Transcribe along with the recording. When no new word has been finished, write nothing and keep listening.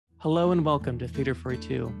Hello and welcome to Theater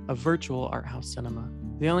 42, a virtual art house cinema,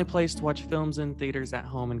 the only place to watch films in theaters at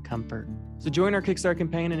home in comfort. So join our Kickstarter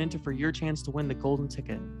campaign and enter for your chance to win the golden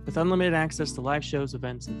ticket with unlimited access to live shows,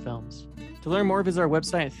 events, and films. To learn more, visit our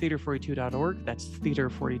website at theater42.org, that's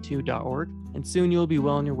theater42.org, and soon you'll be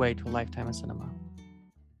well on your way to a lifetime of cinema.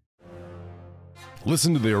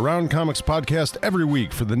 Listen to the Around Comics podcast every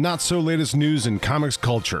week for the not-so-latest news in comics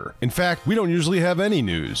culture. In fact, we don't usually have any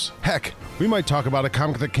news. Heck, we might talk about a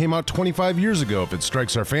comic that came out 25 years ago if it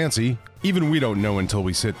strikes our fancy. Even we don't know until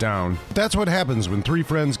we sit down. That's what happens when three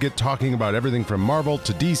friends get talking about everything from Marvel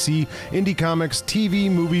to DC, indie comics, TV,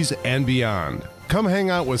 movies, and beyond. Come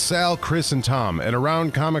hang out with Sal, Chris, and Tom at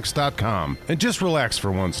AroundComics.com and just relax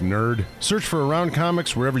for once, nerd. Search for Around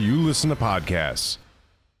Comics wherever you listen to podcasts.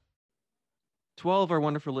 To all of our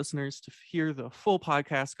wonderful listeners, to hear the full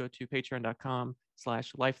podcast, go to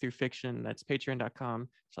patreon.com/lifethroughfiction. That's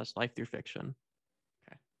patreon.com/lifethroughfiction.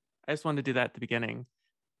 Okay. I just wanted to do that at the beginning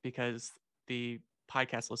because the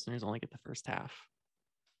podcast listeners only get the first half.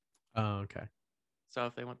 Oh, okay. So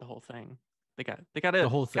if they want the whole thing, they got to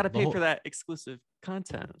pay for that exclusive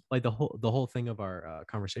content. Like the whole thing of our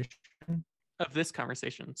conversation of this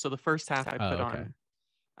conversation. So the first half I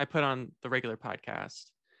put on the regular podcast.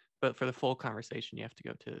 But for the full conversation, you have to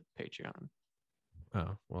go to Patreon.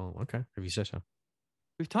 Oh, well, okay. If you say so.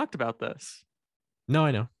 We've talked about this. No,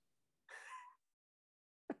 I know.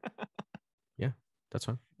 Yeah, that's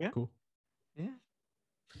fine. Yeah. Cool. Yeah.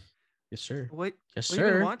 Yes, sir. What have you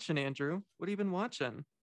been watching, Andrew? What have you been watching?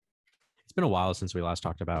 It's been a while since we last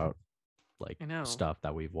talked about I know. stuff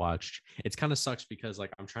that we've watched. It's kind of sucks because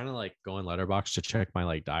I'm trying to go on Letterboxd to check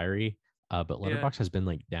my diary. But Letterboxd has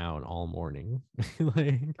been down all morning.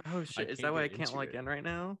 Oh shit! Is that why I can't log in right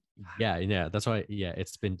now? Yeah. That's why. Yeah,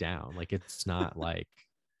 it's been down. It's not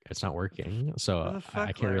it's not working. So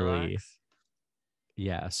I can't really.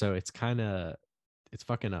 Yeah, so it's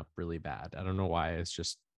fucking up really bad. I don't know why. It's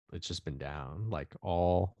just been down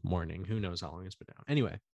all morning. Who knows how long it's been down?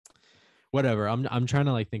 Anyway, whatever. I'm trying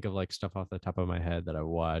to think of stuff off the top of my head that I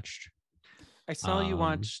watched. I saw you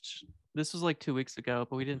watched. This was 2 weeks ago,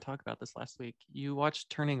 but we didn't talk about this last week. You watched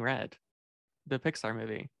Turning Red, the Pixar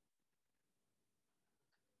movie.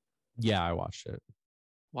 Yeah, I watched it.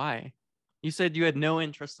 Why? You said you had no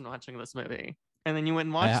interest in watching this movie, and then you went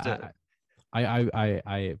and watched it.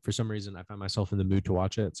 I for some reason I found myself in the mood to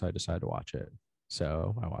watch it, so I decided to watch it.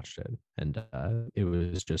 So I watched it, and it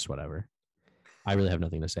was just whatever. I really have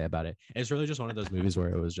nothing to say about it. It's really just one of those movies where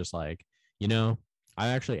it was just I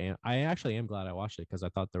actually am glad I watched it because I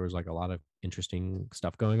thought there was a lot of interesting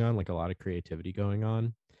stuff going on, a lot of creativity going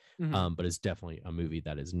on. Mm-hmm. But it's definitely a movie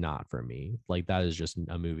that is not for me. That is just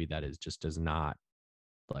a movie that does not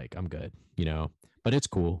I'm good, but it's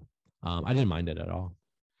cool. I didn't mind it at all.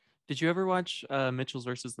 Did you ever watch Mitchell's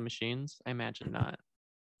versus the Machines? I imagine not.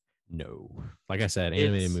 No, like I said,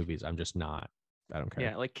 animated movies, I'm just not. I don't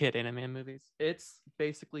care. Yeah, kid animated movies. It's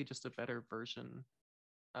basically just a better version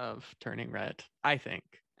of Turning Red, I think.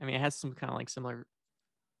 I mean, it has some kind of similar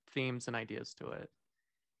themes and ideas to it.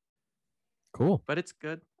 Cool. But it's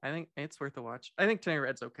good. I think it's worth a watch. I think Turning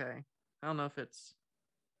Red's okay. I don't know if it's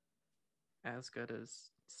as good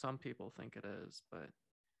as some people think it is, but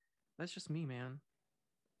that's just me, man.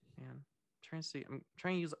 I'm trying to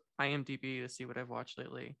use IMDb to see what I've watched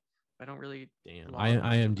lately. I don't really. Damn.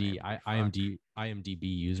 IMDb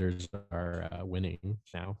users are winning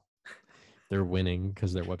now. They're winning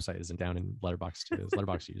because their website isn't down in Letterboxd too.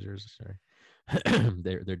 Letterboxd users, sorry,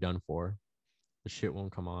 they're done for. The shit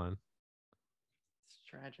won't come on. It's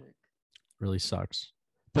tragic. Really sucks.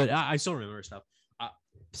 But I still remember stuff.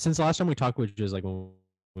 Since the last time we talked, which is when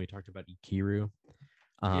we talked about Ikiru.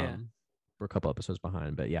 We're a couple episodes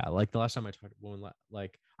behind, but yeah, the last time I talked,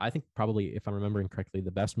 I think probably, if I'm remembering correctly,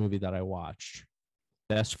 the best movie that I watched,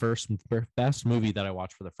 best movie that I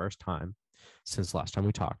watched for the first time since last time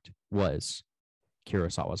we talked was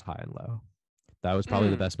Kurosawa's High and Low. That was probably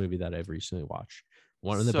the best movie that I've recently watched.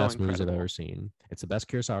 One of the best movies I've ever seen. It's the best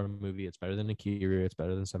Kurosawa movie. It's better than Akira. It's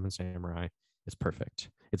better than Seven Samurai. It's perfect.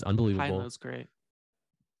 It's unbelievable. High and Low's great.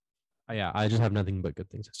 Yeah, I just have nothing but good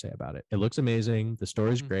things to say about it. It looks amazing. The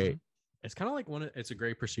story's great. It's kind of it's a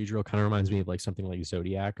great procedural. Kind of reminds me of something like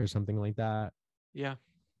Zodiac or something like that. Yeah.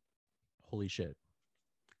 Holy shit.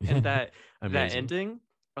 And that ending.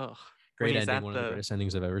 Oh, great ending. One of the greatest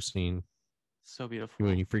endings I've ever seen. So beautiful.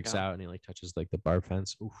 When he freaks out and he touches the bar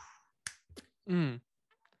fence. Oof. Fucking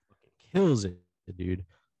kills it, dude.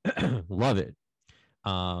 Love it.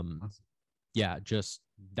 Yeah, just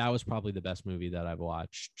that was probably the best movie that I've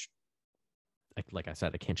watched. Like I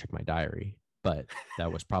said, I can't check my diary, but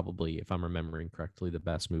that was probably, if I'm remembering correctly, the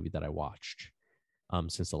best movie that I watched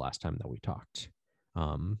since the last time that we talked.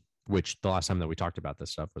 Which the last time that we talked about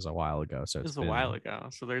this stuff was a while ago. So it's a while ago.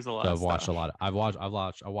 So there's a lot. So I've watched a lot. I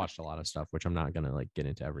watched a lot of stuff, which I'm not gonna like get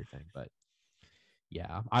into everything, but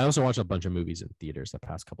yeah, I also watched a bunch of movies in theaters the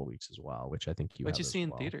past couple weeks as well, which I think you. What you see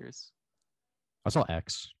in well. theaters? I saw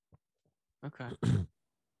X. Okay.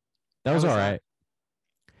 That was all right.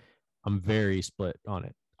 I'm very split on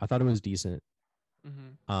it. I thought it was decent.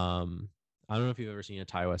 Mm-hmm. I don't know if you've ever seen a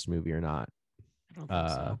Ty West movie or not. I don't think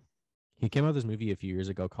so. He came out with this movie a few years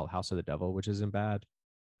ago called House of the Devil, which isn't bad.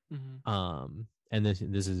 Mm-hmm. And this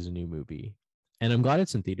is a new movie, and I'm glad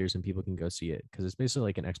it's in theaters and people can go see it because it's basically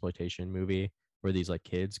like an exploitation movie where these like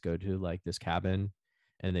kids go to like this cabin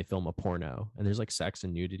and they film a porno, and there's like sex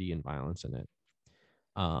and nudity and violence in it.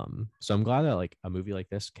 So I'm glad that like a movie like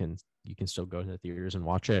this you can still go to the theaters and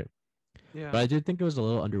watch it. Yeah. But I did think it was a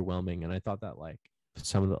little underwhelming, and I thought that like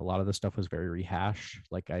a lot of the stuff was very rehashed.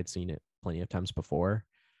 Like I'd seen it plenty of times before,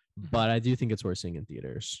 but I do think it's worth seeing in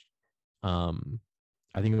theaters. I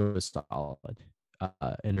think it was solid,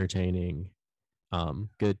 entertaining,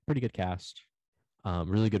 pretty good cast,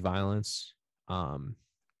 really good violence.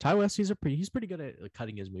 Ty West, he's pretty good at like,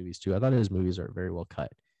 cutting his movies too. I thought his movies are very well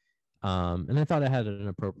cut. And I thought it had an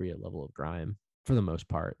appropriate level of grime for the most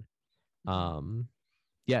part.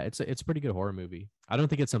 Yeah, it's a pretty good horror movie. I don't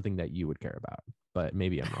think it's something that you would care about, but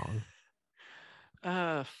maybe I'm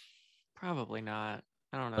wrong. Probably not.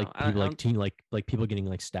 I don't know. Like people like people getting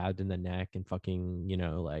like stabbed in the neck and fucking,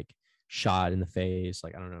 like shot in the face.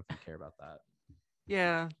 Like I don't know if you care about that.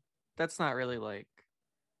 Yeah, that's not really like.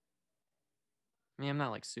 I mean, I'm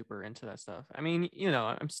not like super into that stuff. I mean,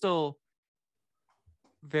 I'm still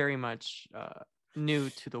very much new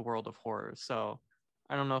to the world of horror, so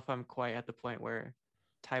I don't know if I'm quite at the point where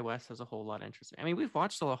Ty West has a whole lot of interest. I mean, we've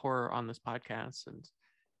watched a lot of horror on this podcast, and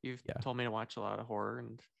you've told me to watch a lot of horror,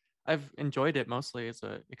 and I've enjoyed it mostly as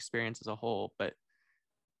an experience as a whole, but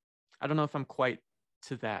I don't know if I'm quite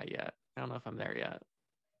to that yet. I don't know if I'm there yet.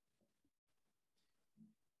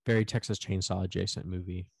 Very Texas Chainsaw adjacent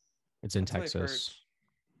movie. It's in Texas.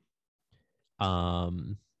 But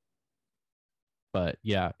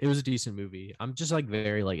yeah, it was a decent movie. I'm just like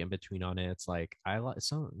very like in between on it. It's like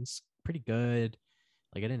it's pretty good.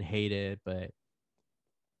 Like I didn't hate it, but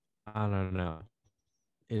I don't know.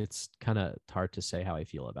 It's kind of hard to say how I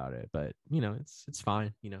feel about it, but it's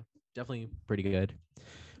fine. Definitely pretty good.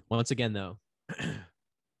 Once again, though,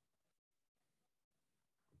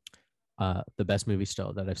 the best movie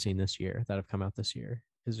still that I've seen this year, that have come out this year,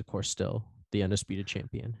 is of course still The Undisputed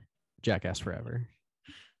Champion, Jackass Forever.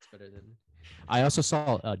 It's better than. I also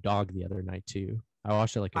saw a Dog the other night too. I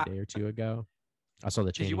watched it like a day or two ago. I saw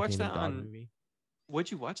the Channing Tatum Dog movie.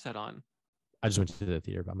 What'd you watch that on? I just went to the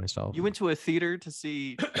theater by myself. You went to a theater to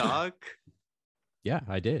see Dog? Yeah,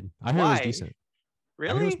 I did. I heard it was decent.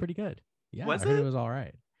 Really? I heard it was pretty good. Yeah, I heard it was all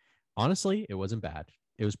right. Honestly, it wasn't bad.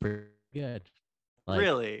 It was pretty good. Like,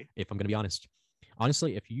 really? If I'm going to be honest.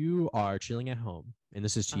 Honestly, if you are chilling at home, and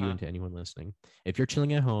this is to you and to anyone listening, if you're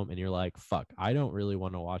chilling at home and you're like, fuck, I don't really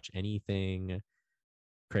want to watch anything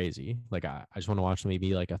crazy. Like, I just want to watch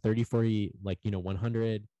maybe like a 30, 40, like,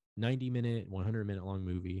 100 minute long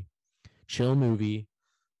movie. Chill movie.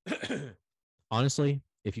 Honestly,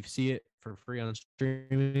 if you see it for free on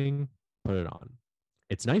streaming, put it on.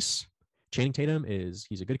 It's nice. Channing Tatum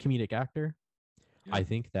he's a good comedic actor. Yeah. I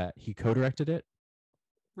think that he co-directed it.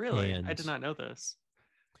 Really? I did not know this.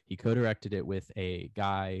 He co-directed it with a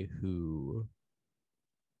guy who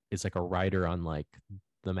is like a writer on like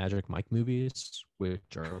the Magic Mike movies, which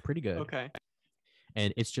are pretty good. Okay.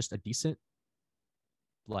 And it's just a decent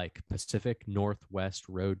like Pacific Northwest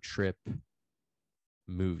road trip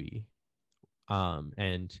movie.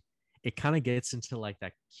 And it kind of gets into like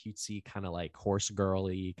that cutesy kind of like horse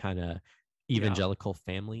girly kind of evangelical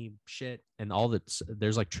family shit, and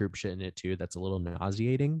there's like troop shit in it too that's a little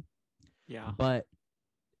nauseating. Yeah, but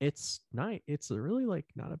it's nice. It's really like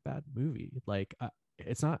not a bad movie. Like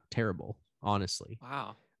it's not terrible, honestly.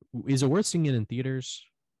 Wow. Is it worth seeing it in theaters?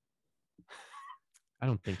 I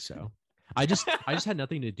don't think so. I just had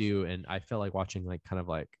nothing to do, and I felt like watching like kind of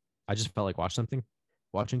like I just felt like watching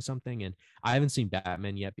something, and I haven't seen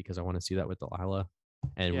Batman yet because I want to see that with Delilah,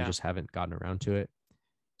 and we just haven't gotten around to it.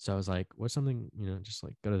 So I was like, what's something, just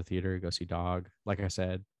like go to the theater, go see Dog. Like I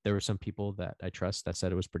said, there were some people that I trust that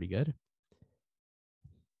said it was pretty good.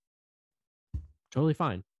 Totally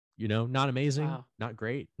fine. Not amazing, not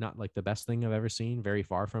great, not like the best thing I've ever seen, very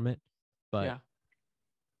far from it. But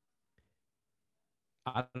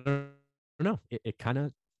I don't know. It kind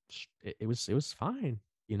of, it was fine,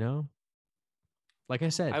 Like I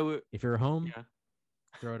said, if you're home,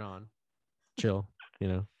 throw it on, chill,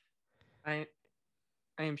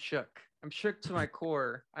 I am shook. I'm shook to my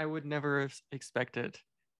core. I would never have expected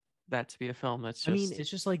that to be a film that's just. I mean, it's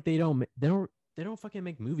just like they don't fucking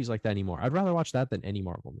make movies like that anymore. I'd rather watch that than any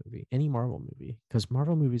Marvel movie, because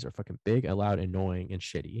Marvel movies are fucking big, loud, annoying, and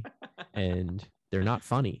shitty, and they're not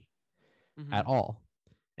funny at all.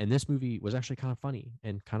 And this movie was actually kind of funny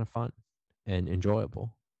and kind of fun and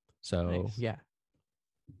enjoyable. So Nice. yeah,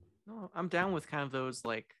 No, I'm down with kind of those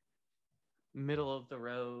like middle of the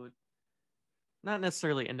road, not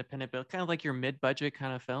necessarily independent, but kind of like your mid-budget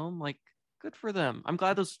kind of film. Like, good for them. I'm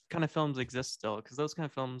glad those kind of films exist still, because those kind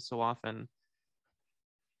of films so often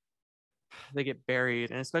they get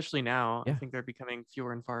buried, and especially now, I think they're becoming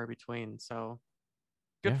fewer and far between. So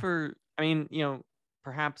good for. I mean,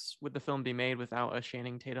 perhaps would the film be made without a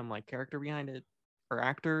Channing Tatum like character behind it or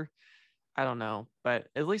actor? I don't know, but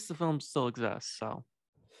at least the film still exists. So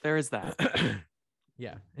there is that.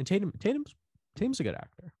 Yeah, and Tatum's a good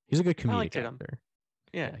actor. He's a good comedic actor.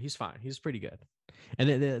 Yeah, he's fine. He's pretty good. And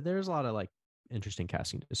there's a lot of like interesting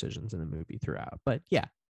casting decisions in the movie throughout. But yeah,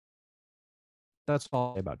 that's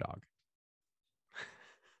all about Dog.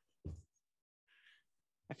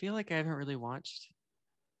 I feel like I haven't really watched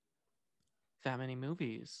that many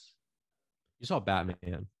movies. You saw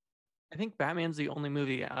Batman. I think Batman's the only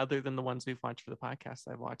movie other than the ones we've watched for the podcast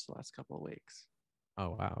I've watched the last couple of weeks.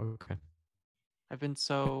 Oh wow, okay. I've been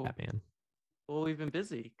so Batman. Well, we've been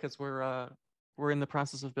busy because we're in the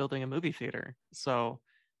process of building a movie theater. So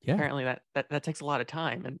apparently that takes a lot of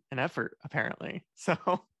time and effort, apparently. So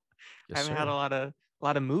I haven't had a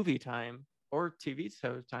lot of movie time or TV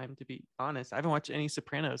show time, to be honest. I haven't watched any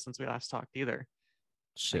Sopranos since we last talked either.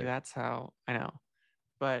 Shit. Like, that's how I know.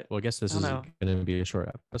 But well, I guess this is going to be a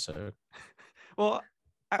short episode. Well,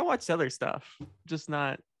 I watched other stuff, just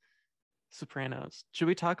not Sopranos. Should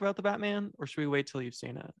we talk about the Batman, or should we wait till you've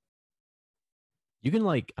seen it? You can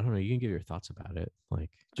I don't know. You can give your thoughts about it.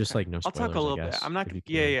 Like, just like no spoilers. I'll talk a little bit. I'm not.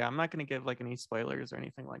 Yeah. I'm not going to give like any spoilers or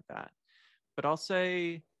anything like that. But I'll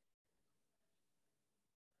say,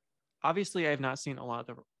 obviously, I have not seen a lot of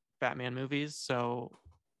the Batman movies, so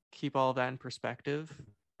keep all that in perspective.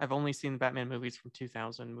 I've only seen the Batman movies from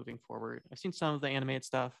 2000 moving forward. I've seen some of the animated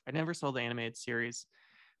stuff. I never saw the animated series,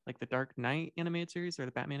 like the Dark Knight animated series or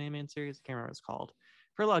the Batman animated series. I can't remember what it's called.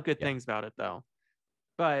 I've heard a lot of good things about it, though.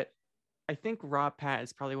 But I think Rob Pat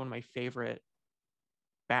is probably one of my favorite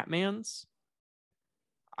Batmans.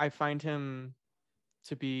 I find him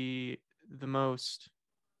to be the most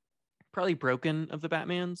probably broken of the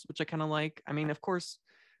Batmans, which I kind of like. I mean, of course,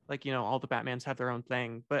 like, all the Batmans have their own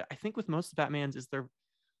thing, but I think with most of the Batmans is they're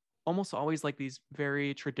almost always like these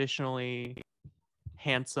very traditionally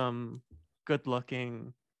handsome,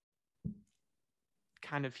 good-looking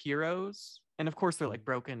kind of heroes. And of course, they're like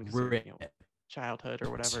broken because of childhood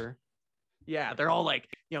or whatever. Yeah, they're all like,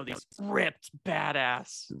 these ripped,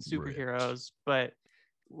 badass superheroes. But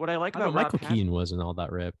what I like about Michael Keaton wasn't all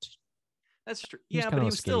that ripped. That's true. Yeah, but he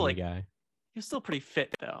was still like guy. He was still pretty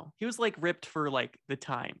fit though. He was like ripped for like the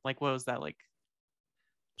time. Like, what was that like?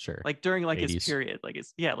 Sure. Like during like 80s. His period, like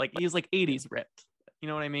like he was like 80s ripped. You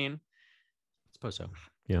know what I mean? I suppose so.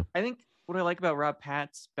 Yeah. I think what I like about Rob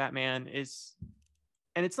Pat's Batman is,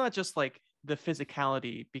 and it's not just like the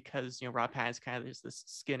physicality, because Rob Pat is kind of just this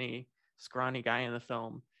skinny, scrawny guy in the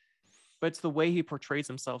film, but it's the way he portrays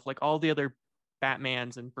himself. Like all the other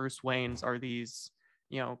Batmans and Bruce Waynes are these,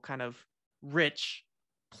 kind of rich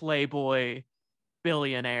playboy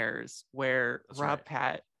billionaires, where Rob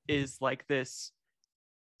Pat is like this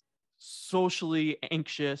socially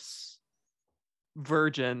anxious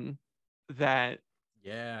virgin and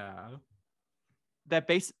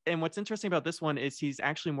what's interesting about this one is he's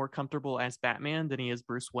actually more comfortable as Batman than he is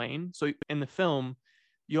Bruce Wayne. So in the film,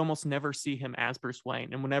 you almost never see him as Bruce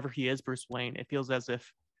Wayne, and whenever he is Bruce Wayne, it feels as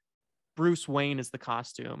if Bruce Wayne is the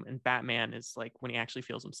costume and Batman is like when he actually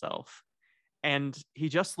feels himself. And he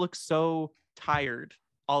just looks so tired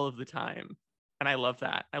all of the time, and I love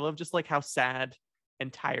that. I love just like how sad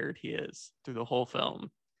and tired he is through the whole film.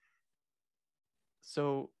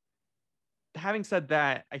 So having said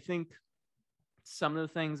that, I think some of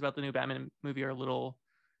the things about the new Batman movie are a little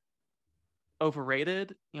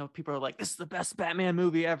overrated. People are like, this is the best Batman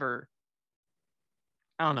movie ever.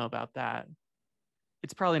 I don't know about that.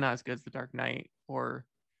 It's probably not as good as The Dark Knight, or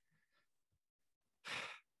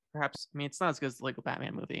perhaps, it's not as good as the Lego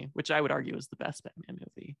Batman movie, which I would argue is the best Batman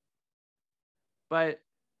movie. But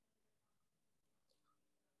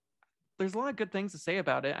there's a lot of good things to say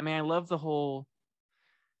about it. I love the whole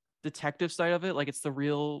detective side of it. Like, it's the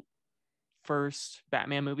real first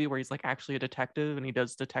Batman movie where he's like actually a detective and he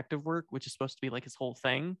does detective work, which is supposed to be like his whole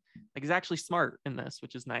thing. Like, he's actually smart in this,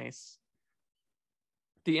 which is nice.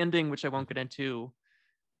 The ending, which I won't get into,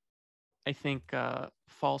 I think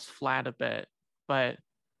falls flat a bit. But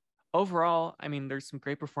overall, I mean, there's some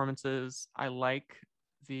great performances. I like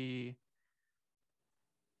the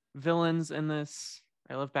villains in this.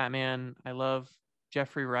 I love Batman. I love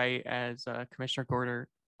Jeffrey Wright as Commissioner Gordon.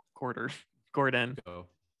 Go.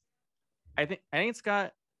 I think it's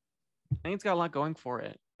got a lot going for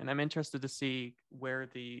it, and I'm interested to see where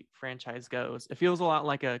the franchise goes. It feels a lot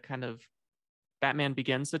like a kind of Batman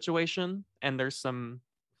Begins situation, and there's some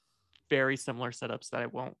very similar setups that I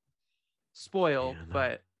won't spoil, Man,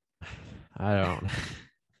 but I don't.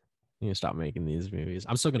 You need to stop making these movies.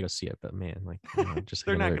 I'm still gonna go see it, but man, like just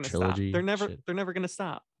they're like not another going to stop. trilogy. They're never going to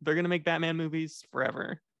stop. They're going to make Batman movies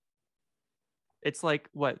forever. It's like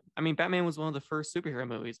what? I mean, Batman was one of the first superhero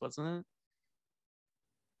movies, wasn't it?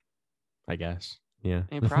 I guess. Yeah.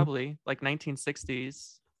 I mean, probably like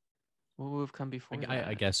 1960s. What would have come before that?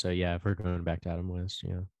 I guess so. Yeah. If we're going back to Adam West,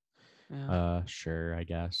 yeah. Yeah. Sure. I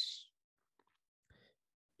guess.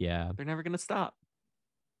 Yeah. They're never going to stop.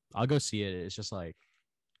 I'll go see it. It's just like,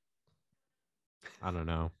 I don't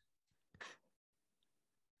know.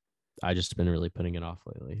 I just been really putting it off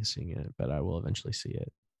lately, seeing it, but I will eventually see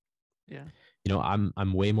it. Yeah. You know,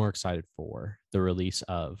 I'm way more excited for the release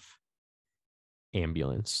of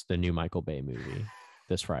Ambulance, the new Michael Bay movie,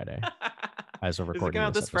 this Friday. As of recording, is it coming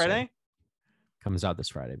out this Friday? Comes out this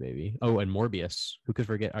Friday, baby. Oh, and Morbius. Who could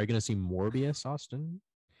forget? Are you gonna see Morbius, Austin?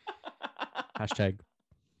 Hashtag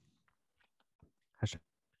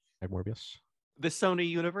Morbius. The Sony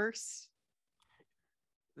universe.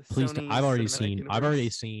 Please, I've already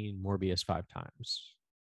seen Morbius 5 times.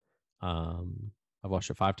 I've watched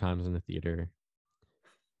it 5 times in the theater.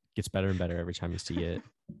 Gets better and better every time you see it.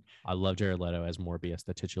 I love Jared Leto as Morbius,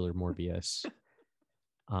 the titular Morbius.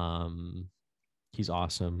 He's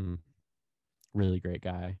awesome. Really great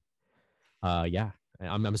guy. Yeah.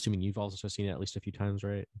 I'm assuming you've also seen it at least a few times,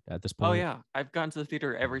 right? At this point. Oh yeah, I've gone to the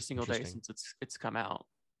theater every single day since it's come out.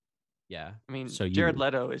 Yeah. I mean, so Jared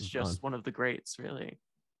Leto is just one of the greats, really.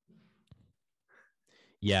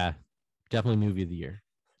 Yeah, definitely movie of the year.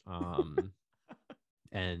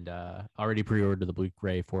 And already pre-ordered the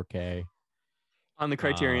Blu-ray 4K on the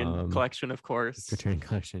Criterion Collection, of course. Criterion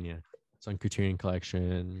Collection, yeah, it's on Criterion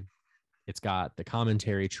Collection. It's got the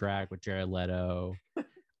commentary track with Jared Leto,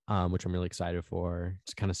 which I'm really excited for.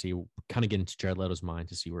 To kind of get into Jared Leto's mind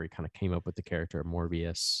to see where he kind of came up with the character of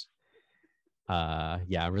Morbius.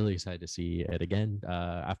 Yeah, I'm really excited to see it again.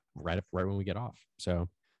 Right when we get off. So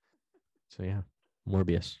yeah,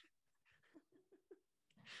 Morbius.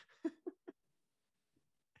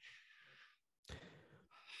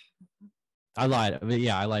 I lied.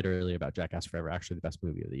 I lied earlier about Jackass Forever. Actually, the best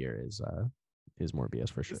movie of the year is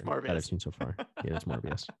Morbius for sure. That I've seen so far. Yeah, it's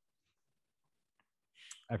Morbius.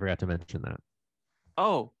 I forgot to mention that.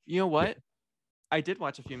 Oh, you know what? Yeah. I did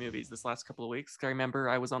watch a few movies this last couple of weeks. I remember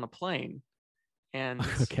I was on a plane, and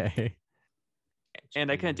okay,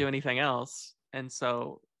 and I couldn't do anything else. And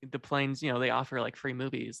so the planes, they offer like free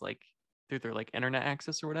movies, like through their like internet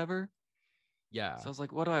access or whatever. Yeah. So I was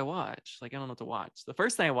like, what do I watch? Like, I don't know what to watch. The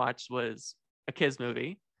first thing I watched was a kids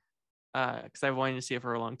movie, because I've wanted to see it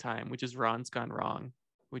for a long time, which is Ron's Gone Wrong,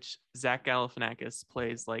 which Zach Galifianakis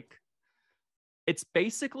plays. Like, it's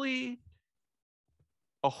basically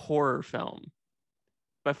a horror film,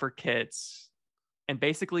 but for kids. And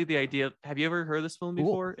basically the idea, have you ever heard this film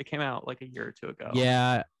before? Ooh. It came out like a year or two ago.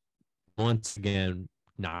 Yeah. Once again,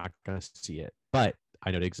 not gonna see it, but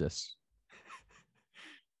I know it exists.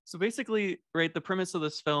 So basically, right, the premise of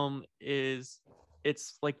this film is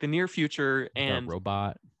it's like the near future and a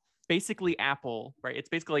robot. Basically Apple, right? It's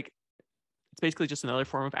basically just another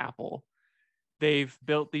form of Apple. They've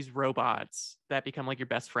built these robots that become like your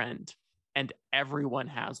best friend, and everyone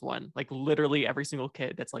has one. Like literally every single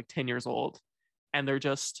kid that's like 10 years old, and they're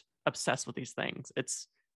just obsessed with these things. It's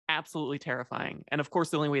absolutely terrifying. And of course,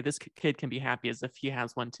 the only way this kid can be happy is if he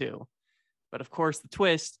has one too. But of course, the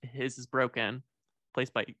twist, his is broken.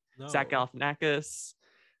 Placed by Zach Galifianakis.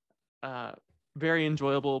 Very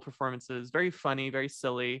enjoyable performances, very funny, very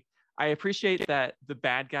silly. I appreciate that the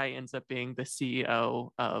bad guy ends up being the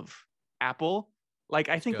CEO of Apple. Like,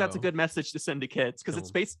 I think that's a good message to send to kids, because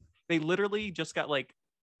it's they literally just got like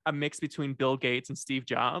a mix between Bill Gates and Steve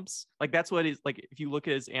Jobs. Like, that's what is like, if you look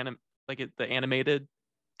at his the animated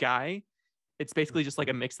guy, it's basically just like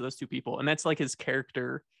a mix of those two people. And that's like his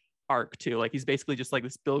character arc too. Like, he's basically just like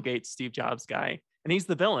this Bill Gates, Steve Jobs guy. And he's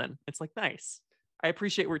the villain. It's like, nice. I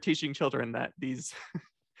appreciate we're teaching children that these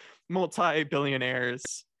multi-billionaires,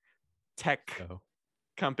 tech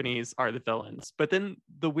companies are the villains. But then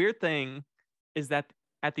the weird thing is that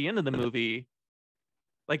at the end of the movie,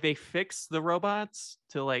 like, they fix the robots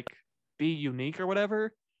to like be unique or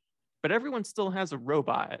whatever. but everyone still has a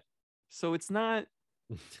robot. So it's not.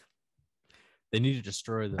 They need to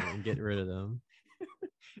destroy them and get rid of them.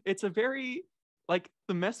 It's a very, like,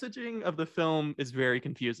 the messaging of the film is very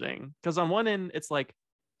confusing, because on one end it's like,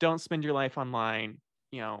 don't spend your life online,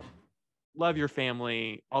 love your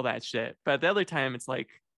family, all that shit. But at the other time it's like,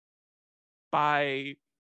 buy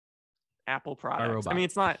Apple products. I mean,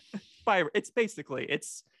 it's not it's basically,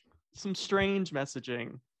 it's some strange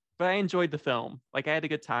messaging, but I enjoyed the film. Like, I had a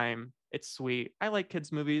good time. It's sweet. I like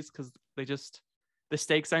kids movies because the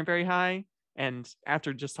stakes aren't very high. And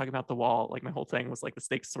after just talking about The Wall, like, my whole thing was like, the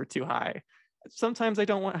stakes were too high. Sometimes I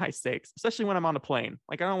don't want high stakes, especially when I'm on a plane.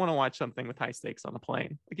 Like, I don't want to watch something with high stakes on a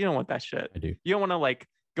plane. Like, you don't want that shit. I do. You don't want to, like,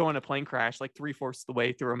 go in a plane crash like 3/4 the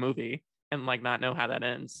way through a movie and, like, not know how that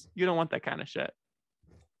ends. You don't want that kind of shit.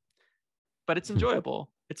 But it's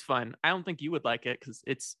enjoyable. It's fun. I don't think you would like it because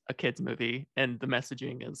it's a kid's movie and the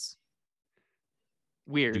messaging is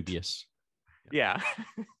weird. Dubious. Yeah.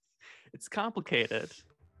 It's complicated.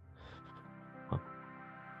 Huh.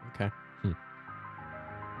 Okay.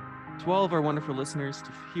 To all of our wonderful listeners,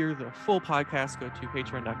 to hear the full podcast, go to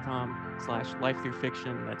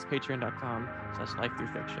patreon.com/lifethroughfiction. That's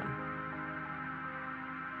patreon.com/lifethroughfiction.